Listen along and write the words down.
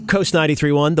Coast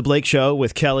 93.1, The Blake Show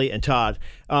with Kelly and Todd.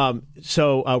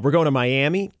 So we're going to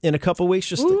Miami in a couple weeks.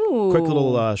 Just a quick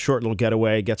little, short little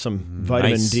getaway, get some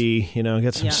vitamin D,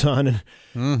 get some sun.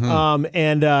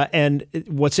 And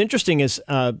what's interesting is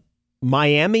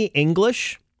Miami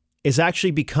English is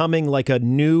actually becoming like a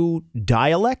new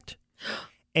dialect.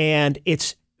 And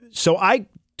so I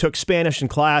took Spanish in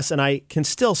class and I can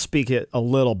still speak it a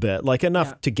little bit, like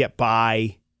enough to get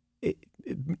by,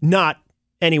 not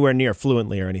anywhere near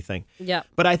fluently or anything. Yeah.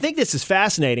 But I think this is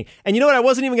fascinating. And you know what? I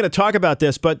wasn't even going to talk about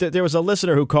this, but there was a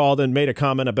listener who called and made a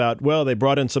comment about, well, they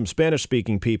brought in some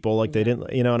Spanish-speaking people, like they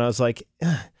didn't, and I was like,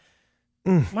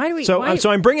 why do we? So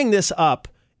I'm bringing this up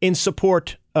in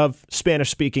support of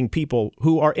Spanish-speaking people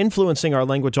who are influencing our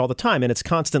language all the time, and it's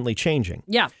constantly changing.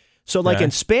 Yeah. So like in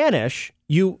Spanish,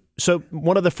 so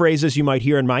one of the phrases you might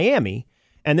hear in Miami,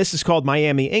 and this is called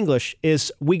Miami English,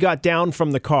 is we got down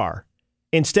from the car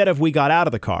instead of we got out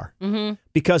of the car. Mm-hmm.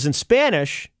 Because in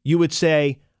Spanish, you would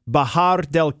say bajar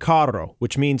del carro,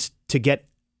 which means to get,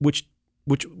 which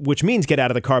means get out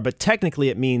of the car, but technically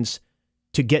it means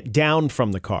to get down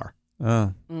from the car.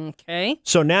 Okay.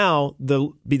 So now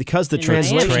because the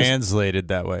translation translated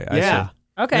that way. Yeah.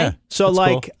 Okay. Yeah, so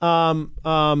like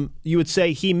cool. You would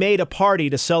say he made a party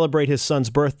to celebrate his son's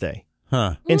birthday.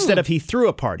 Instead of he threw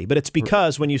a party, but it's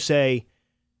because when you say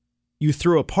you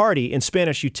threw a party in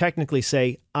Spanish, you technically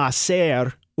say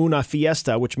hacer una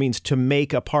fiesta, which means to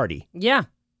make a party. Yeah.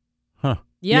 Huh.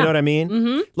 Yeah. You know what I mean?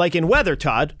 Mm-hmm. Like in weather,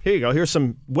 Todd. Here you go. Here's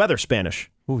some weather Spanish.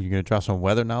 Ooh, you're going to drop some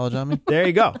weather knowledge on me? There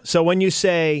you go. So when you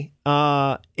say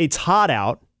it's hot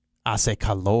out. Hace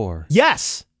calor.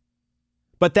 Yes.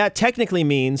 But that technically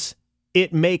means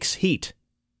it makes heat.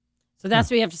 So that's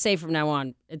what you have to say from now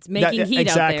on. It's making heat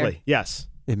out there. Exactly. Yes.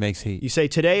 It makes heat. You say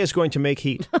today is going to make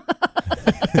heat.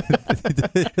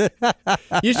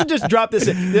 You should just drop this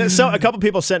in. So a couple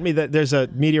people sent me that there's a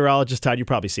meteorologist, Todd, you've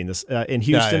probably seen this, in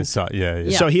Houston. Yeah.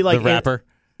 So he the rapper?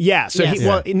 So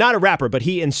he not a rapper, but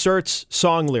he inserts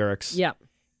song lyrics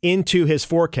into his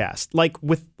forecast.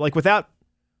 Without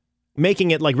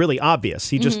making it like really obvious.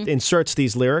 He just inserts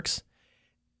these lyrics.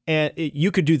 And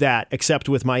you could do that except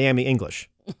with Miami English.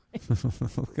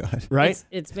 Oh, God. Right?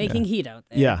 It's making heat out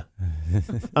there.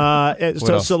 Yeah.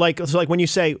 So like when you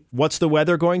say, what's the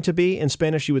weather going to be? In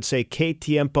Spanish, you would say, ¿Qué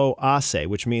tiempo hace?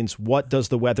 Which means, what does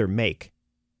the weather make?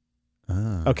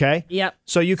 Okay? Yep.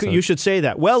 So you should say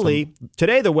that. Well, Lee,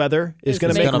 today the weather is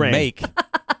going to make rain.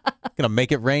 Going to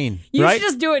make it rain. You should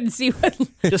just do it and see what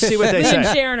they say. Me and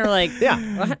Sharon are like,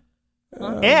 yeah.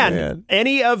 What? And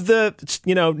any of the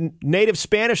native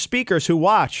Spanish speakers who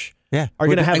watch are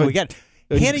going to have we got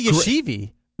Hannah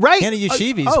Yeshivi. Right. Hannah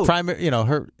Yeshivi's primary,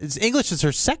 English is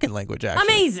her second language, actually.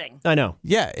 Amazing. I know.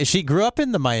 Yeah. She grew up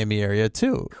in the Miami area,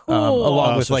 too. Cool.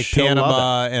 Along with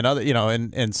Panama and other,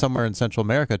 and somewhere in Central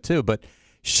America, too. But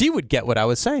she would get what I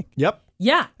was saying. Yep.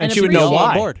 Yeah. And she would know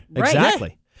why. On board. Right. Exactly.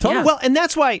 Yeah. Totally. Yeah. Well, and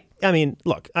that's why,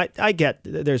 look, I get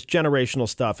there's generational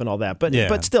stuff and all that,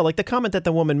 but still, like the comment that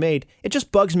the woman made, it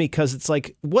just bugs me because it's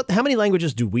like, how many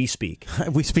languages do we speak?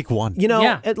 We speak one.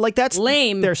 Like that's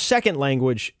lame. Their second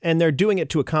language, and they're doing it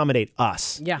to accommodate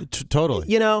us. Yeah. Totally.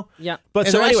 Yeah. But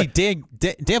so they're anyway, actually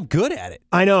damn good at it.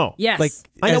 I know. Yes.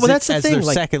 I know. Well, that's the thing. Their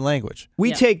second language.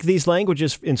 We take these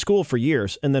languages in school for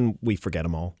years, and then we forget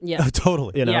them all. Yeah.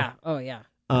 Totally. Yeah. Oh, yeah.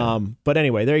 But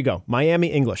anyway, there you go. Miami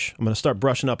English. I'm going to start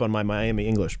brushing up on my Miami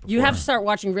English. You have to start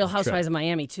watching Real Housewives of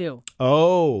Miami, too.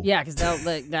 Oh. Yeah, because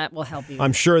that will help you.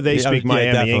 I'm sure they speak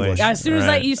Miami English. As soon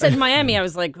as you said Miami, I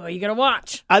was like, well, you got to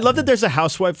watch. I love that there's a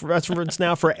housewife reference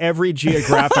now for every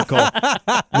geographical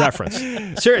reference.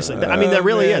 Seriously. There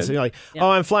really is. You're like,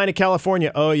 I'm flying to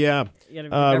California. Oh, yeah.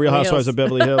 Real Housewives of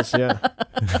Beverly Hills, yeah.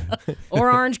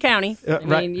 Or Orange County.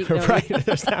 Right.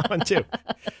 There's that one, too.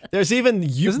 There's even...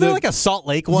 Isn't there like a Salt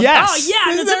Lake one? Yes. Oh,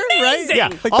 yeah, that's amazing.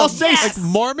 Right? Yeah. I'll say... Like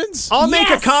Mormons? I'll make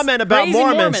a comment about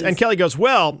Mormons, and Kelly goes,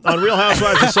 well, on Real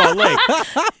Housewives of Salt Lake.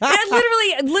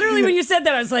 Literally, when you said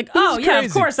that, I was like, oh, yeah,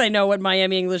 of course I know what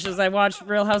Miami English is. I watched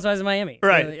Real Housewives of Miami.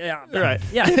 Right. Yeah. Right.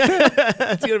 Yeah.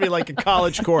 It's going to be like a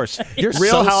college course. You're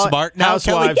Real so smart now,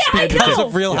 Housewives. Kelly. Because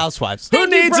of Real Housewives. Who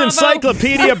needs Bravo.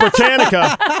 Encyclopedia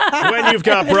Britannica when you've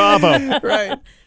got Bravo? Right.